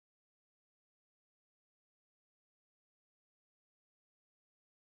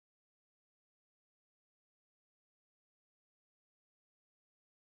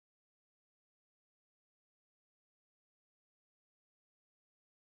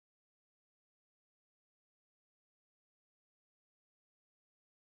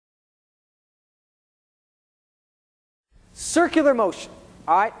circular motion.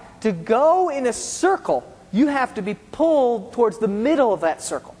 All right? To go in a circle, you have to be pulled towards the middle of that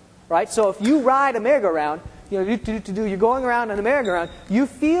circle. Right? So if you ride a merry-go-round, you're going around on a merry-go-round, you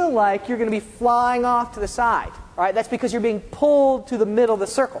feel like you're going to be flying off to the side. All right? That's because you're being pulled to the middle of the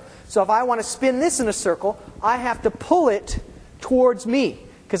circle. So if I want to spin this in a circle, I have to pull it towards me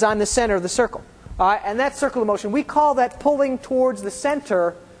because I'm the center of the circle. All right? And that circular motion, we call that pulling towards the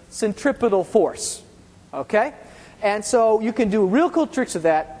center centripetal force. Okay? And so you can do real cool tricks with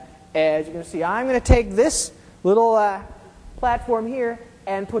that. As you're going to see, I'm going to take this little platform here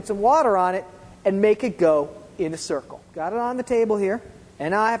and put some water on it and make it go in a circle. Got it on the table here.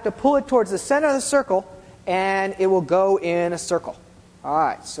 And now I have to pull it towards the center of the circle, and it will go in a circle. All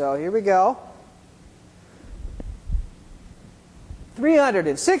right, so here we go.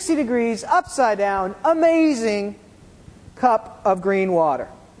 360 degrees, upside down, amazing cup of green water.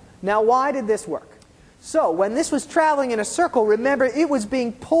 Now, why did this work? So, when this was traveling in a circle, remember, it was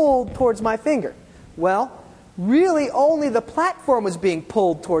being pulled towards my finger. Well, really only the platform was being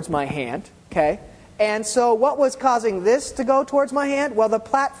pulled towards my hand. Okay? And so what was causing this to go towards my hand? Well, the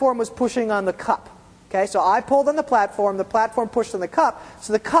platform was pushing on the cup. Okay? So I pulled on the platform pushed on the cup,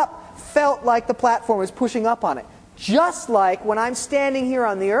 so the cup felt like the platform was pushing up on it. Just like when I'm standing here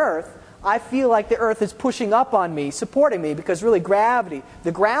on the earth, I feel like the earth is pushing up on me, supporting me, because really gravity,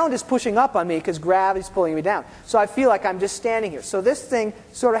 the ground is pushing up on me because gravity is pulling me down. So I feel like I'm just standing here. So this thing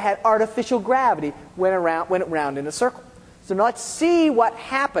sort of had artificial gravity went around in a circle. So now let's see what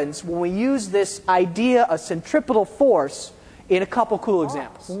happens when we use this idea of centripetal force in a couple cool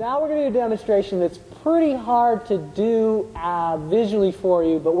examples. So now we're going to do a demonstration that's pretty hard to do visually for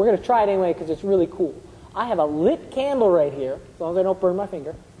you, but we're going to try it anyway because it's really cool. I have a lit candle right here, as long as I don't burn my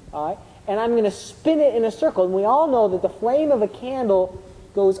finger. All right? And I'm going to spin it in a circle. And we all know that the flame of a candle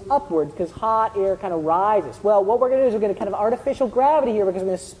goes upwards because hot air kind of rises. Well, what we're going to do is we're going to kind of artificial gravity here because we're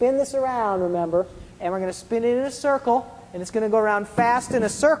going to spin this around, remember, and we're going to spin it in a circle, and it's going to go around fast in a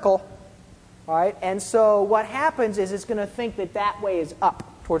circle. All right? And so what happens is it's going to think that that way is up,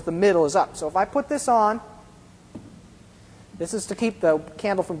 towards the middle is up. So if I put this on, this is to keep the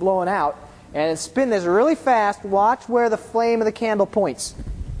candle from blowing out, and spin this really fast. Watch where the flame of the candle points.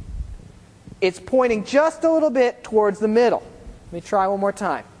 It's pointing just a little bit towards the middle. Let me try one more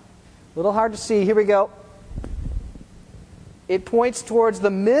time. A little hard to see. Here we go. It points towards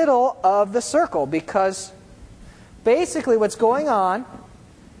the middle of the circle because basically what's going on,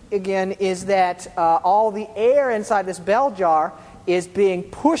 again, is that all the air inside this bell jar is being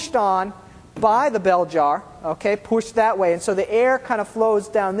pushed on by the bell jar, okay, pushed that way. And so the air kind of flows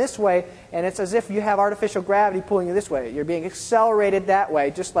down this way, and it's as if you have artificial gravity pulling you this way. You're being accelerated that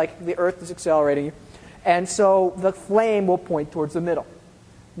way, just like the Earth is accelerating you. And so the flame will point towards the middle.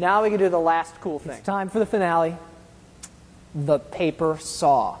 Now we can do the last cool thing. It's time for the finale, the paper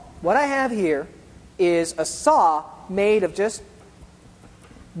saw. What I have here is a saw made of just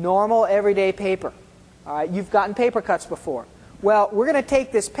normal, everyday paper. All right, you've gotten paper cuts before. Well, we're going to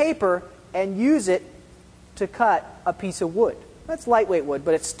take this paper and use it to cut a piece of wood. That's lightweight wood,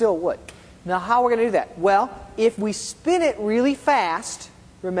 but it's still wood. Now, how are we going to do that? Well, if we spin it really fast,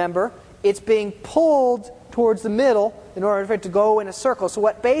 remember, it's being pulled towards the middle in order for it to go in a circle. So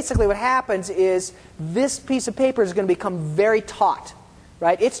what happens is this piece of paper is going to become very taut.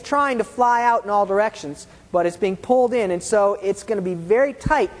 Right? It's trying to fly out in all directions, but it's being pulled in, and so it's going to be very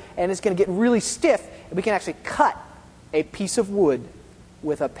tight, and it's going to get really stiff, and we can actually cut a piece of wood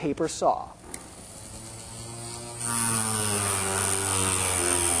with a paper saw.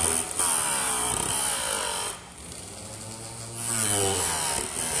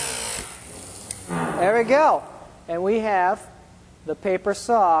 There we go. And we have the paper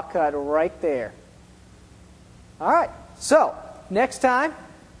saw cut right there. All right. So,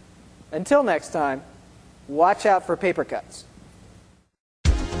 until next time, watch out for paper cuts.